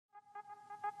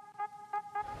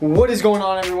What is going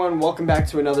on, everyone? Welcome back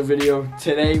to another video.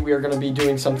 Today we are going to be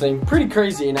doing something pretty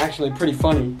crazy and actually pretty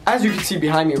funny. As you can see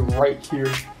behind me right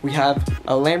here, we have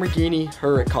a Lamborghini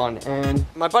Huracan, and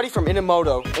my buddy from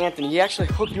Inamoto, Anthony, he actually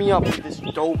hooked me up with this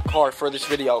dope car for this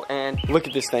video. And look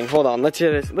at this thing. Hold on, let's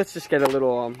just get a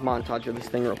little montage of this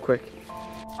thing real quick.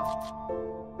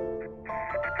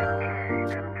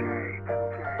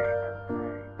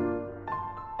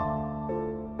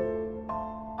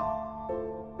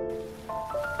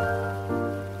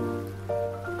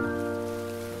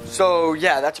 So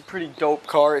yeah, that's a pretty dope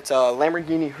car. It's a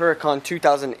Lamborghini Huracan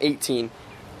 2018.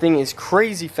 Thing is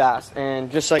crazy fast and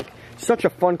just like such a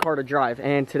fun car to drive.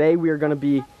 And today we are going to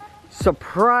be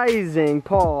surprising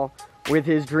Paul with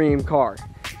his dream car.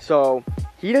 So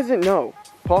he doesn't know.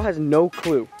 Paul has no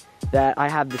clue that I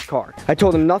have this car. I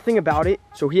told him nothing about it,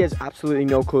 so he has absolutely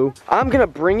no clue. I'm gonna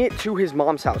bring it to his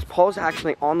mom's house. Paul's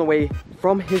actually on the way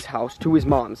from his house to his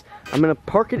mom's. I'm gonna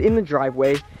park it in the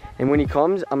driveway, and when he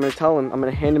comes, I'm gonna tell him, I'm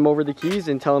gonna hand him over the keys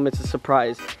and tell him it's a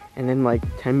surprise. And then like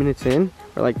 10 minutes in,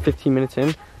 or like 15 minutes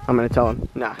in, I'm gonna tell him,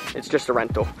 nah, it's just a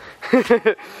rental.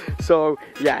 So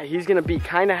yeah, he's gonna be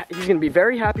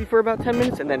very happy for about 10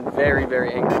 minutes and then very,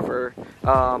 very angry for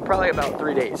probably about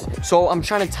 3 days. So I'm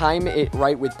trying to time it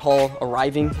right with Paul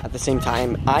arriving at the same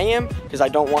time I am, because I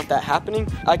don't want that happening.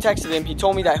 I texted him, he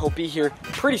told me that he'll be here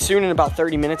pretty soon in about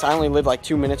 30 minutes. I only live like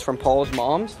 2 minutes from Paul's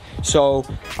mom's. So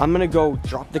I'm gonna go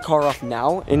drop the car off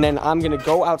now, and then I'm gonna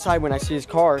go outside when I see his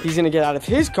car. He's gonna get out of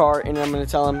his car, and I'm gonna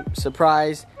tell him,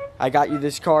 surprise, I got you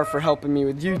this car for helping me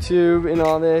with YouTube and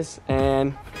all this,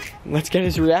 and let's get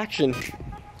his reaction.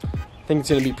 I think it's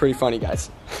gonna be pretty funny,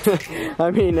 guys. I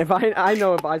mean, I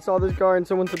know if I saw this car and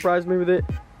someone surprised me with it,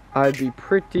 I'd be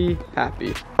pretty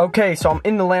happy. Okay, so I'm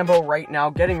in the Lambo right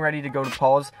now, getting ready to go to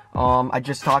Paul's. I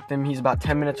just talked to him, he's about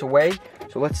 10 minutes away.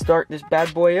 So let's start this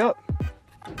bad boy up.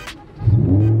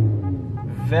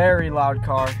 Very loud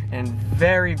car and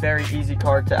very, very easy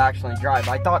car to actually drive.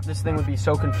 I thought this thing would be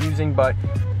so confusing, but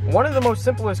one of the most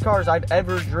simplest cars I've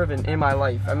ever driven in my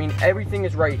life. I mean, everything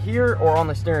is right here or on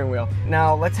the steering wheel.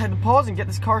 Now, let's head to Paul's and get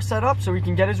this car set up so we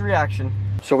can get his reaction.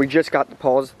 So we just got to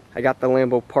Paul's. I got the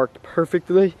Lambo parked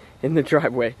perfectly in the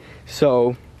driveway.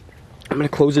 So I'm gonna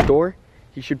close the door.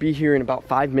 He should be here in about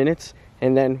 5 minutes.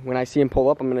 And then when I see him pull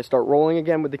up, I'm gonna start rolling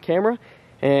again with the camera.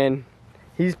 And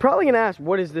he's probably gonna ask,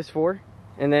 what is this for?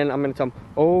 And then I'm gonna tell him,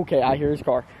 oh, okay, I hear his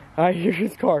car. I hear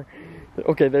his car.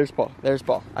 Okay, there's Paul. There's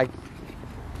Paul.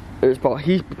 There's Paul.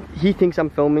 He thinks I'm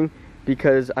filming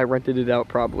because I rented it out,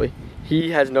 probably. He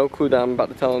has no clue that I'm about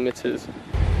to tell him it's his.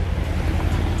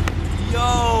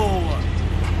 Yo!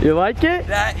 You like it?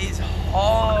 That is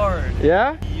hard.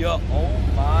 Yeah? Yo, oh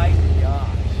my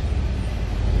gosh.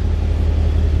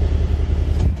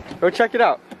 Go check it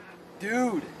out.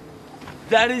 Dude,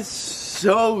 that is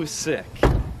so sick.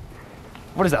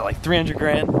 What is that, like 300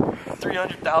 grand?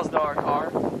 $300,000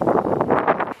 car?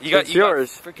 It's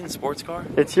yours. Freaking sports car?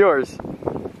 It's yours.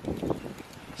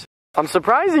 I'm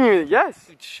surprising you, yes.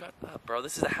 Dude, shut up, bro.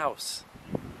 This is a house.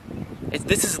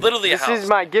 This is literally a house. This is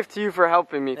my gift to you for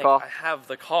helping me, Paul. I have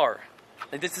the car.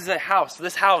 Like, this is a house.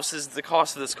 This house is the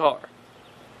cost of this car.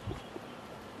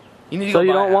 You need to so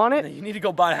you don't want it? You need to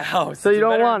go buy a house. So you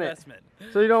don't want it?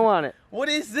 So you don't want it? What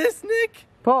is this, Nick?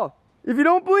 Paul, if you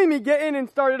don't believe me, get in and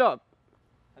start it up.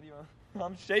 How do you want?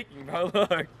 I'm shaking, bro.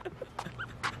 Look.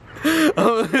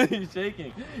 I'm literally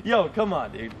shaking. Yo, come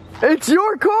on, dude. It's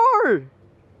your car.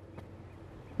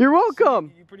 You're welcome.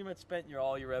 So you pretty much spent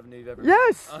all your revenue you've ever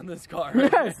made on this car.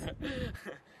 Right? Yes.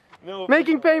 No,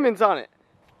 making payments on it.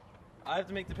 I have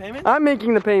to make the payment? I'm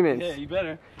making the payments. Yeah, you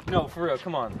better. No, for real,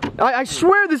 come on. I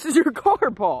swear this is your car,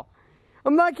 Paul.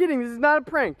 I'm not kidding. This is not a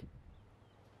prank.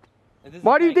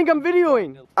 Why do you think I'm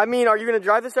videoing? I mean, are you going to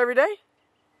drive this every day?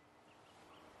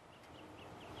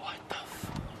 What the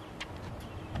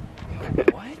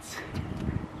What?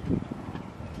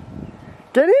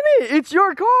 Get in it! It's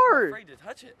your car! I'm afraid to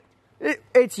touch it.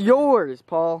 It's yours,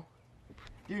 Paul.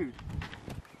 Dude.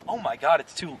 Oh my god,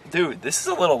 it's too... Dude, this is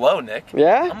a little low, Nick.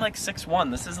 Yeah? I'm like 6'1".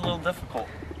 This is a little difficult.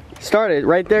 Start it.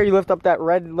 Right there, you lift up that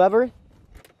red lever,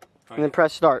 and then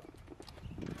press start.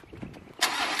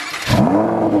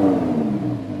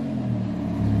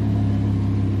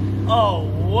 Oh,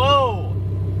 whoa!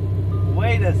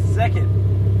 Wait a second.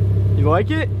 You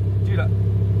like it? Dude,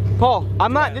 Paul,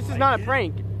 this is not a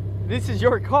prank. This is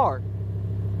your car.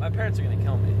 My parents are gonna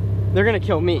kill me. They're gonna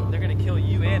kill me. They're gonna kill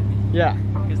you and me. Yeah.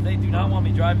 Because they do not want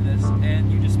me driving this,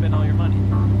 and you just spent all your money.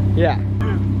 Yeah.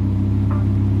 Dude.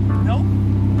 Nope.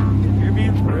 If you're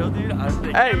being for real, dude, I'm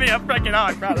thinking, hey. Give me a freaking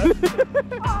hug, brother.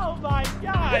 Oh my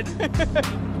god.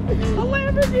 A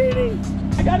Lamborghini.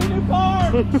 I got a new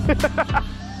car.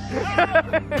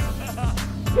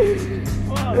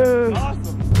 Whoa,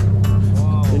 awesome.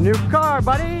 Whoa. Your new car,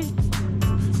 buddy. I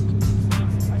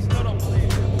still don't believe it.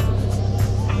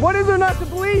 What is there not to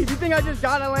believe? You think I just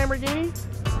got a Lamborghini?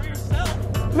 For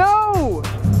yourself. No!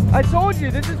 I told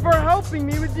you, this is for helping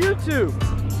me with YouTube.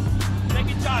 Thank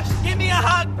you, Josh. Give me a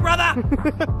hug, brother.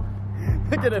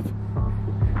 Look at him.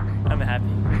 I'm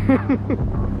happy.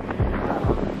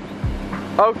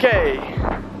 Okay.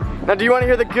 Now, do you want to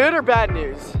hear the good or bad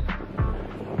news?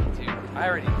 Dude, I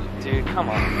already did. Dude, come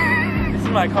on. This is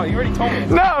my car. You already told me.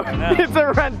 No, it's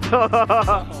a rental.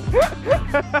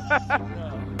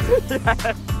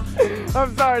 Yes.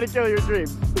 I'm sorry to kill your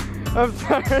dreams. I'm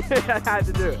sorry. I had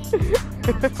to do it.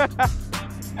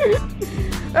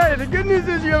 Hey, the good news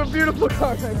is you have a beautiful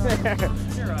car right there.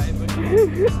 You're right, but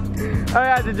I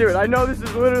had to do it. I know this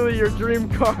is literally your dream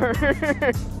car.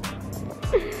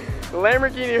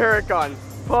 Lamborghini Huracan,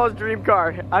 Paul's dream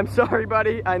car. I'm sorry,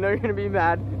 buddy. I know you're gonna be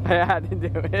mad. I had to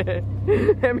do it.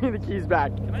 Hand me the keys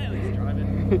back. Can I at least drive it?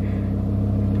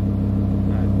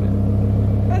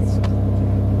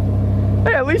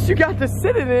 Hey, at least you got to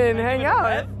sit in it and hang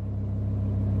out.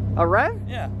 A rev?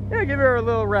 Yeah. Yeah, give her a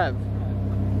little rev.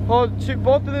 Hold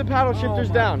both of the paddle shifters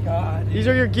down. God. These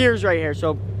are your gears right here,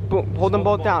 so boom, hold them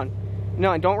both down.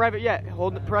 No, and don't rev it yet.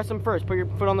 Press them first. Put your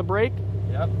foot on the brake.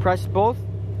 Yep. Press both.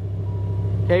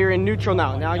 Okay, you're in neutral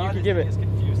now. Now you can give it. It's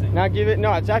confusing. Now give it.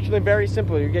 No, it's actually very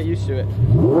simple. You get used to it.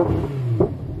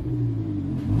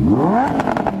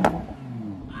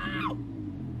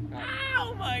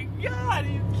 Oh my God! Are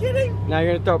you kidding? Now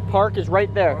you're gonna throw park is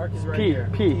right there. Park is right P, here.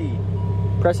 P.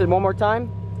 Press it one more time.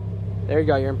 There you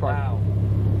go. You're in park. Wow.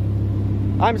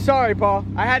 I'm sorry, Paul.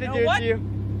 I had to You know do it what? to you.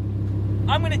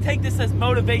 I'm gonna take this as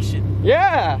motivation.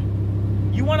 Yeah.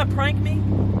 You want to prank me?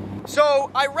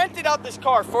 So I rented out this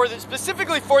car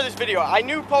specifically for this video. I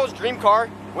knew Paul's dream car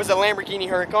was a Lamborghini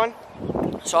Huracan.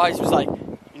 So I was like,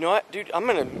 you know what, dude, I'm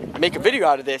gonna make a video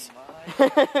out of this.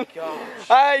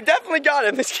 I definitely got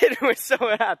him. This kid was so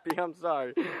happy. I'm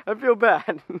sorry. I feel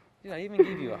bad. Dude, I even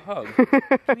gave you a hug.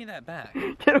 Give me that back.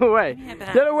 Get away. Give me that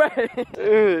back. Get away.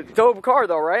 Dope car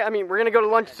though, right? I mean, we're gonna go to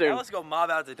lunch soon. Now let's go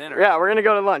mob out to dinner. Yeah, we're gonna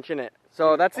go to lunch in it.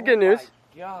 So that's the good news.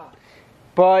 My God.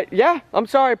 But yeah, I'm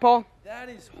sorry, Paul. That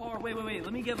is hard. Wait.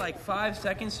 Let me get like 5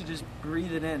 seconds to just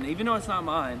breathe it in, even though it's not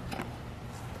mine.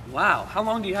 Wow. How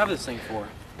long do you have this thing for?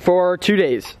 For 2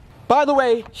 days. By the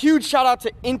way, huge shout out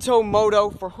to Into Moto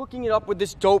for hooking it up with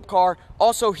this dope car.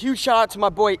 Also, huge shout out to my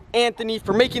boy Anthony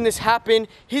for making this happen.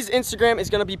 His Instagram is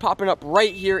gonna be popping up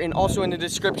right here and also in the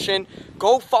description.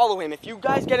 Go follow him. If you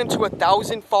guys get him to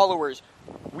 1,000 followers,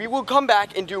 we will come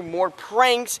back and do more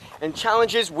pranks and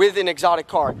challenges with an exotic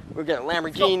car. We'll get a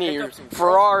Lamborghini or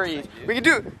Ferrari. We can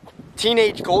do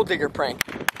teenage gold digger prank.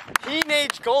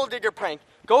 Teenage gold digger prank.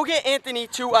 Go get Anthony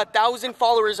to 1,000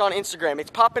 followers on Instagram. It's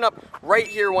popping up right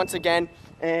here once again,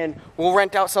 and we'll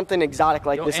rent out something exotic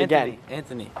like this again.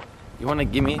 Anthony, you want to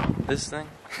give me this thing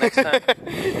next time?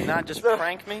 Not just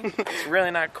prank me. It's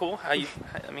really not cool. I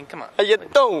mean, come on. How you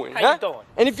doing? How you doing?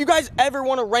 And if you guys ever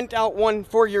want to rent out one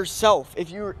for yourself, if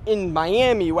you're in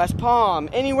Miami, West Palm,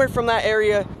 anywhere from that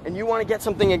area, and you want to get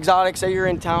something exotic, say you're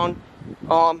in town,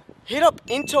 hit up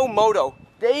Into Moto.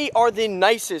 They are the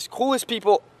nicest, coolest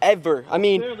people ever. I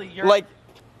mean, like,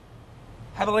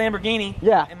 have a Lamborghini.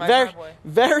 Yeah, in my driveway.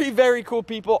 very cool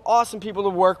people, awesome people to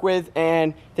work with,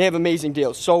 and they have amazing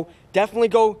deals. So definitely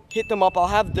go hit them up. I'll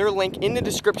have their link in the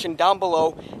description down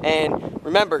below. And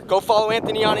remember, go follow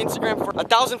Anthony on Instagram for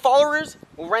 1,000 followers.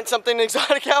 We'll rent something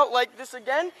exotic out like this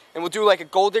again, and we'll do like a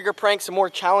gold digger prank, some more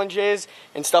challenges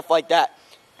and stuff like that.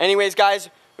 Anyways,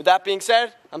 guys, with that being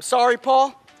said, I'm sorry,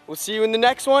 Paul. We'll see you in the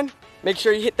next one. Make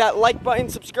sure you hit that like button,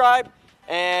 subscribe,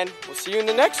 and we'll see you in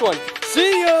the next one.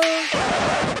 See ya!